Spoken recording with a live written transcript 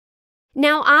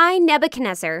Now I,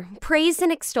 Nebuchadnezzar, praise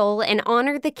and extol and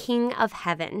honor the King of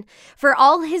heaven, for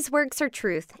all his works are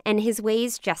truth and his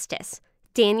ways justice.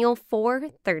 Daniel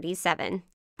 4:37.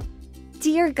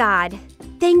 Dear God,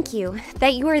 thank you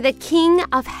that you are the King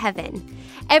of heaven.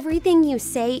 Everything you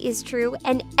say is true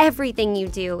and everything you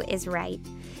do is right.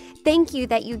 Thank you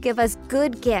that you give us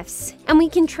good gifts and we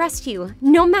can trust you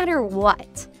no matter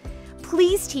what.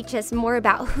 Please teach us more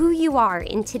about who you are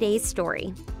in today's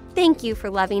story. Thank you for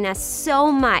loving us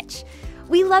so much.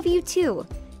 We love you too.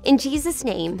 In Jesus'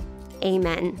 name,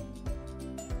 amen.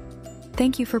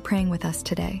 Thank you for praying with us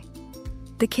today.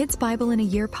 The Kids Bible in a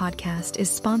Year podcast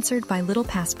is sponsored by Little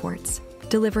Passports,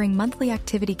 delivering monthly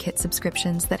activity kit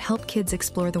subscriptions that help kids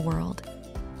explore the world,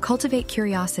 cultivate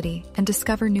curiosity, and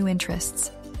discover new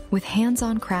interests, with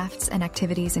hands-on crafts and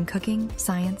activities in cooking,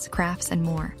 science, crafts, and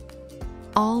more,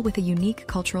 all with a unique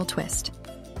cultural twist.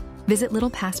 Visit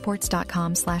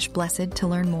littlepassports.com/blessed to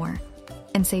learn more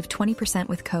and save 20%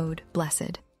 with code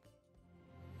BLESSED.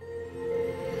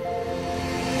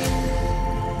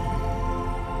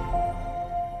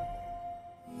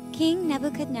 King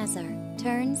Nebuchadnezzar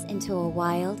turns into a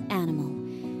wild animal.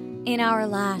 In our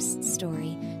last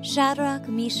story, Shadrach,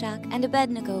 Meshach, and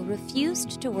Abednego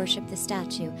refused to worship the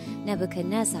statue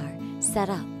Nebuchadnezzar set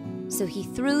up. So he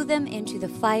threw them into the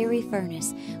fiery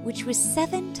furnace, which was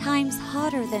 7 times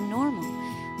hotter than normal.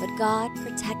 But God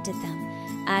protected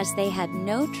them, as they had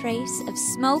no trace of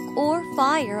smoke or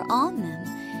fire on them.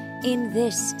 In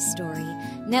this story,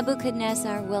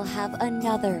 Nebuchadnezzar will have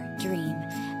another dream,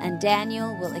 and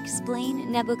Daniel will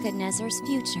explain Nebuchadnezzar's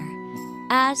future,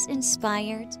 as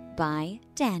inspired by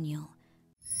Daniel.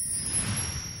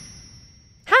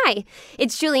 Hi,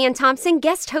 it's Julianne Thompson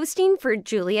guest hosting for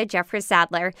Julia Jeffress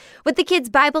Sadler with the Kids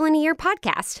Bible in a Year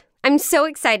podcast. I'm so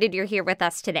excited you're here with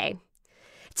us today.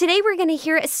 Today we're going to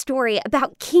hear a story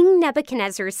about King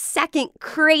Nebuchadnezzar's second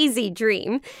crazy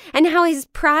dream and how his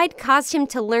pride caused him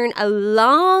to learn a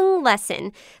long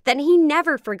lesson that he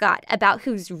never forgot about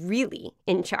who's really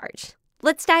in charge.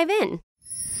 Let's dive in.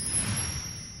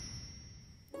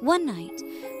 One night,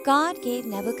 God gave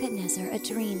Nebuchadnezzar a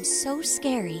dream so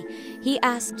scary, he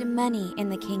asked many in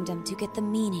the kingdom to get the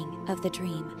meaning of the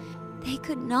dream. They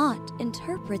could not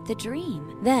interpret the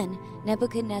dream. Then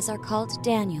Nebuchadnezzar called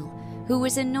Daniel, who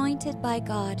was anointed by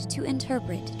God to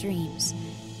interpret dreams.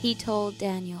 He told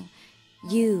Daniel,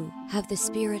 "You have the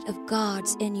Spirit of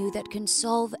God's in you that can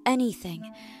solve anything.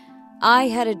 I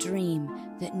had a dream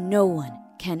that no one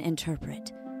can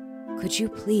interpret. Could you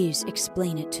please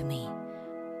explain it to me?"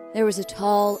 There was a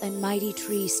tall and mighty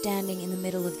tree standing in the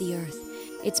middle of the earth.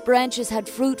 Its branches had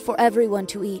fruit for everyone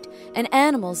to eat, and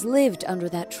animals lived under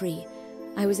that tree.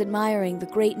 I was admiring the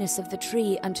greatness of the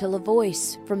tree until a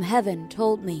voice from heaven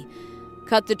told me,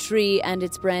 "Cut the tree and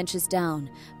its branches down,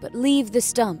 but leave the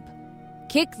stump.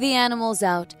 Kick the animals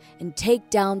out and take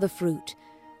down the fruit.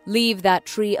 Leave that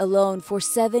tree alone for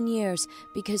 7 years,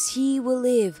 because he will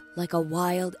live like a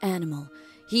wild animal.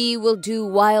 He will do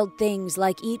wild things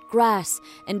like eat grass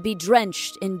and be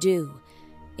drenched in dew.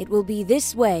 It will be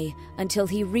this way until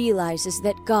he realizes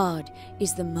that God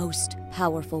is the most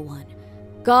powerful one.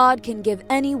 God can give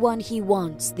anyone he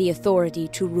wants the authority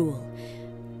to rule.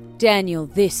 Daniel,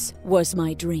 this was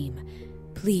my dream.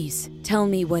 Please tell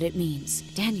me what it means."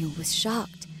 Daniel was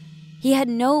shocked. He had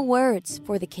no words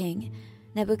for the king.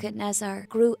 Nebuchadnezzar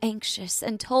grew anxious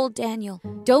and told Daniel,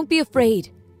 "Don't be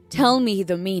afraid. Tell me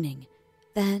the meaning."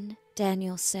 Then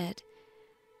Daniel said,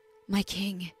 "My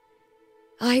king,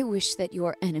 I wish that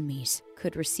your enemies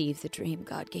could receive the dream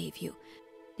God gave you.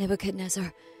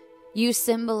 Nebuchadnezzar, you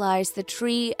symbolize the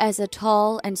tree as a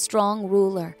tall and strong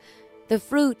ruler. The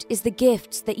fruit is the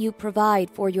gifts that you provide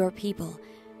for your people.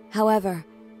 However,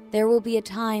 there will be a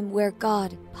time where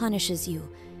God punishes you.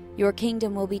 Your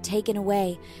kingdom will be taken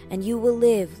away, and you will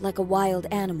live like a wild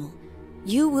animal.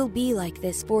 You will be like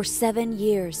this for 7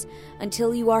 years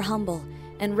until you are humble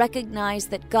and recognize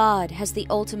that God has the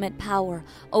ultimate power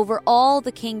over all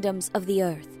the kingdoms of the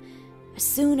earth. As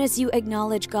soon as you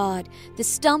acknowledge God, the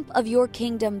stump of your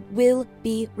kingdom will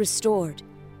be restored.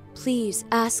 Please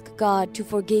ask God to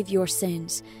forgive your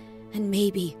sins, and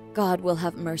maybe God will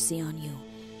have mercy on you."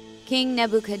 King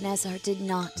Nebuchadnezzar did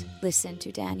not listen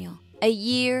to Daniel. A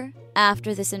year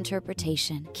after this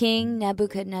interpretation, King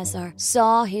Nebuchadnezzar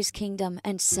saw his kingdom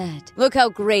and said, "Look how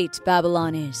great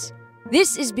Babylon is.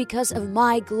 This is because of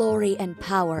my glory and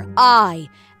power. I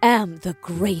am the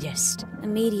greatest."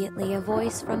 Immediately a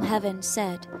voice from heaven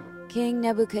said, "King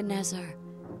Nebuchadnezzar,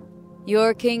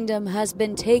 your kingdom has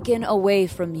been taken away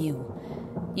from you.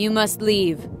 You must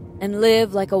leave and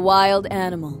live like a wild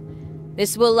animal.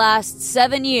 This will last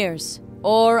 7 years,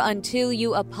 or until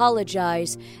you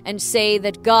apologize and say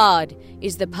that God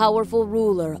is the powerful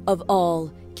ruler of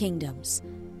all kingdoms."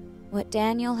 What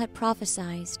Daniel had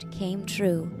prophesied came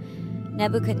true.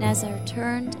 Nebuchadnezzar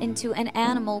turned into an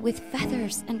animal with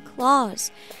feathers and claws.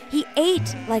 He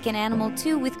ate like an animal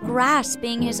too, with grass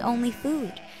being his only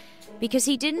food. Because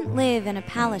he didn't live in a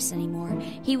palace anymore,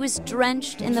 he was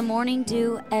drenched in the morning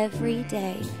dew every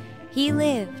day. He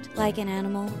lived like an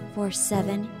animal for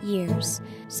 7 years.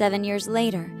 7 years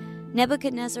later,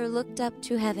 Nebuchadnezzar looked up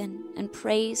to heaven and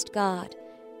praised God.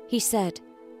 He said,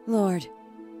 "Lord,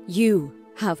 you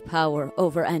have power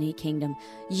over any kingdom.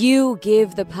 You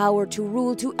give the power to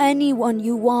rule to anyone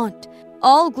you want.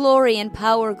 All glory and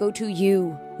power go to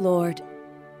you, Lord."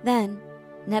 Then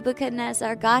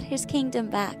Nebuchadnezzar got his kingdom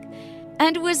back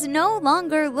and was no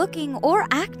longer looking or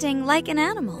acting like an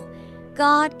animal.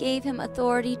 God gave him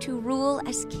authority to rule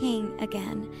as king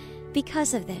again.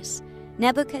 Because of this,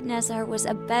 Nebuchadnezzar was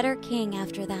a better king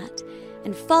after that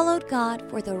and followed God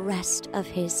for the rest of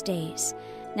his days.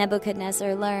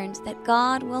 Nebuchadnezzar learned that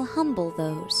God will humble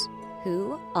those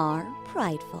who are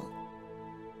prideful.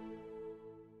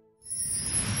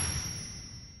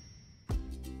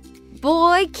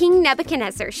 Boy, King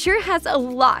Nebuchadnezzar sure has a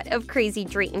lot of crazy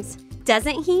dreams,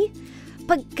 doesn't he?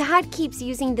 But God keeps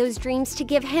using those dreams to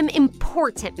give him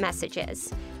important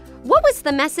messages. What was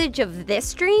the message of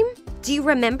this dream? Do you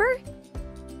remember?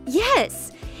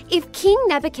 Yes. If King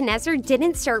Nebuchadnezzar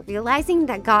didn't start realizing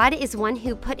that God is one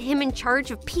who put him in charge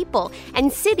of people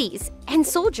and cities and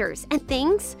soldiers and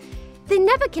things, then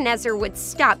Nebuchadnezzar would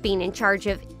stop being in charge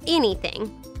of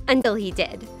anything until he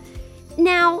did.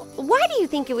 Now, why do you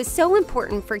think it was so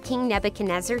important for King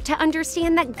Nebuchadnezzar to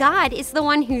understand that God is the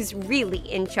one who's really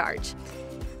in charge?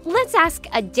 Let's ask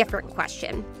a different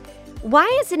question. Why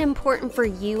is it important for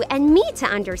you and me to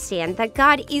understand that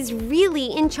God is really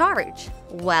in charge?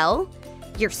 Well,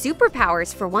 your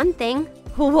superpowers, for one thing.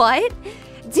 What?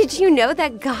 Did you know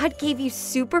that God gave you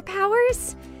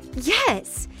superpowers?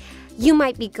 Yes. You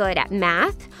might be good at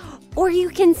math, or you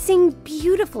can sing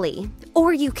beautifully,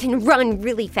 or you can run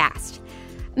really fast.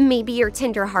 Maybe you're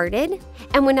tender-hearted,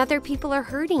 and when other people are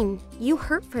hurting, you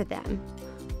hurt for them.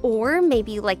 Or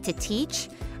maybe you like to teach,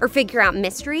 or figure out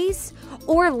mysteries,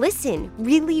 or listen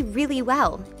really, really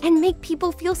well, and make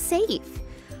people feel safe.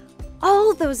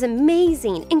 All those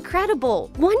amazing,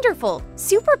 incredible, wonderful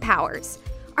superpowers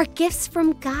are gifts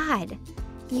from God.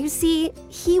 You see,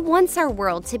 He wants our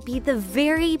world to be the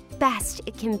very best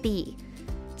it can be.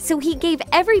 So He gave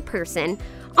every person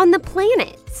on the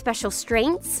planet special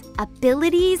strengths,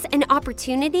 abilities, and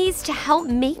opportunities to help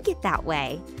make it that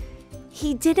way.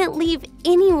 He didn't leave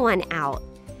anyone out.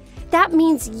 That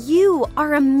means you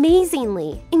are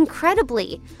amazingly,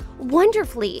 incredibly,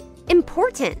 wonderfully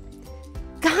important.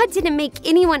 God didn't make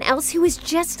anyone else who was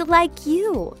just like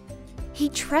you. He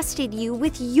trusted you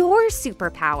with your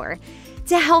superpower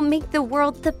to help make the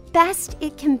world the best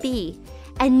it can be,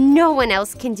 and no one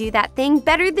else can do that thing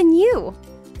better than you.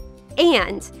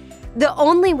 And the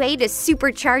only way to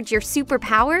supercharge your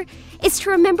superpower is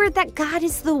to remember that God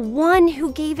is the one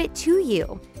who gave it to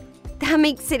you. That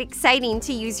makes it exciting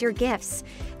to use your gifts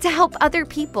to help other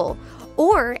people,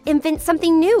 or invent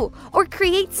something new, or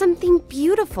create something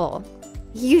beautiful.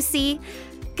 You see,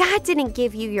 God didn't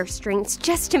give you your strengths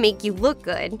just to make you look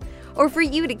good, or for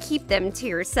you to keep them to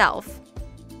yourself.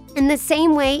 In the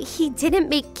same way, He didn't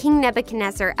make King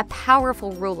Nebuchadnezzar a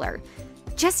powerful ruler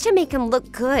just to make him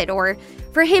look good, or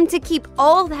for him to keep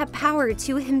all that power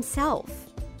to himself.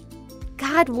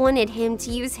 God wanted him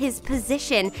to use his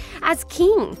position as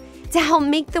king to help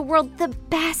make the world the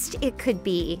best it could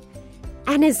be.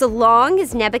 And as long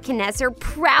as Nebuchadnezzar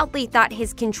proudly thought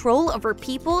his control over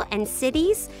people and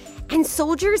cities and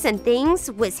soldiers and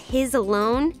things was his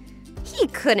alone, he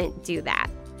couldn't do that.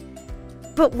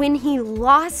 But when he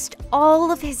lost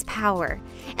all of his power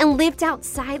and lived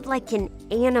outside like an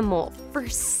animal for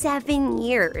 7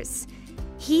 years,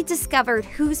 he discovered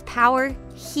whose power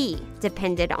he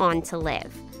depended on to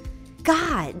live: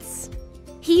 God's.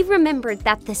 He remembered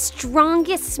that the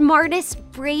strongest, smartest,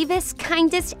 bravest,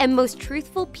 kindest, and most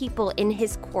truthful people in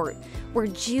his court were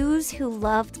Jews who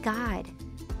loved God.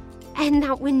 And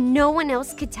that when no one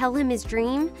else could tell him his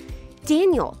dream,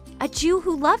 Daniel, a Jew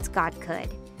who loved God, could.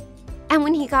 And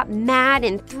when he got mad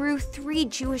and threw 3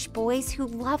 Jewish boys who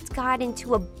loved God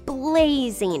into a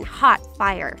blazing hot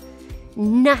fire,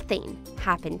 nothing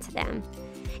happened to them.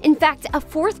 In fact, a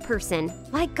 4th person,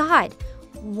 like God,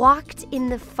 walked in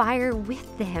the fire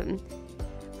with them.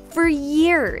 For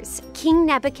years, King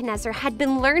Nebuchadnezzar had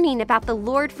been learning about the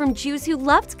Lord from Jews who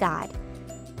loved God.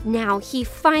 Now he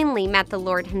finally met the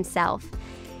Lord himself,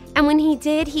 And when he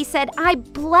did, he said, I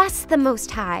bless the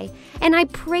Most High, and I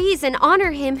praise and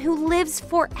honor him who lives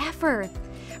forever.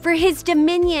 For his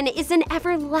dominion is an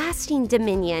everlasting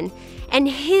dominion, and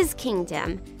his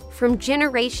kingdom from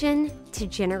generation to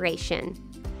generation.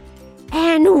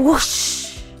 And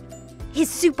whoosh! His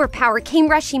superpower came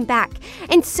rushing back,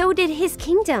 and so did his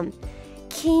kingdom.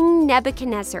 King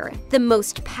Nebuchadnezzar, the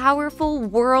most powerful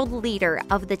world leader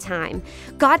of the time,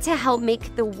 got to help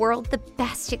make the world the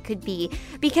best it could be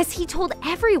because he told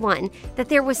everyone that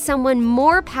there was someone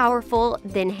more powerful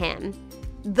than him,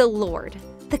 the Lord,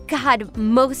 the God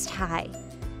Most High.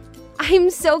 I'm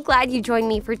so glad you joined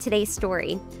me for today's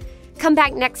story. Come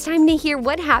back next time to hear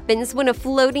what happens when a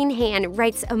floating hand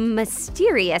writes a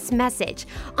mysterious message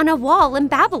on a wall in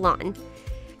Babylon.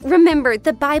 Remember,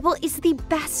 the Bible is the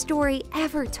best story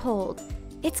ever told.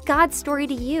 It's God's story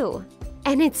to you,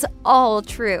 and it's all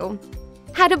true.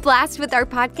 Had a blast with our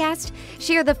podcast?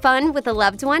 Share the fun with a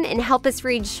loved one and help us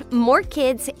reach more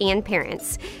kids and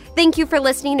parents. Thank you for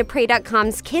listening to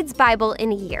Pray.com's Kids Bible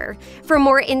in a Year. For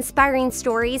more inspiring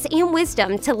stories and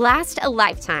wisdom to last a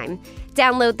lifetime,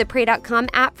 download the Pray.com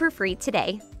app for free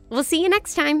today. We'll see you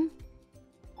next time.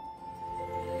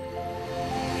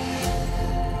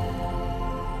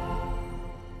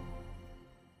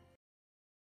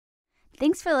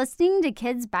 Thanks for listening to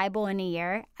Kids Bible in a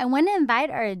Year. I want to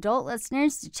invite our adult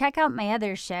listeners to check out my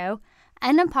other show,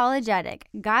 Unapologetic,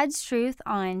 God's Truth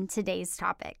on Today's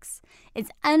Topics. It's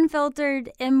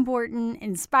unfiltered, important,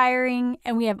 inspiring,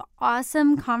 and we have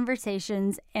awesome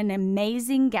conversations and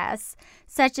amazing guests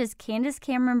such as Candace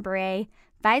Cameron Bray,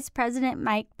 Vice President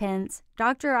Mike Pence,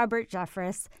 Dr. Robert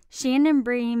Jeffress, Shannon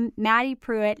Bream, Maddie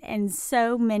Pruitt, and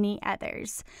so many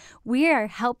others. We are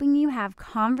helping you have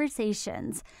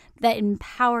conversations that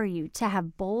empower you to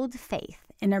have bold faith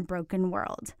in a broken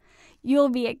world. You'll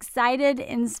be excited,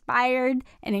 inspired,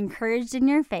 and encouraged in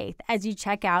your faith as you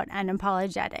check out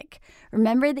Unapologetic.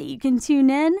 Remember that you can tune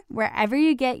in wherever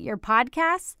you get your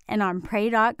podcasts and on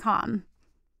Pray.com.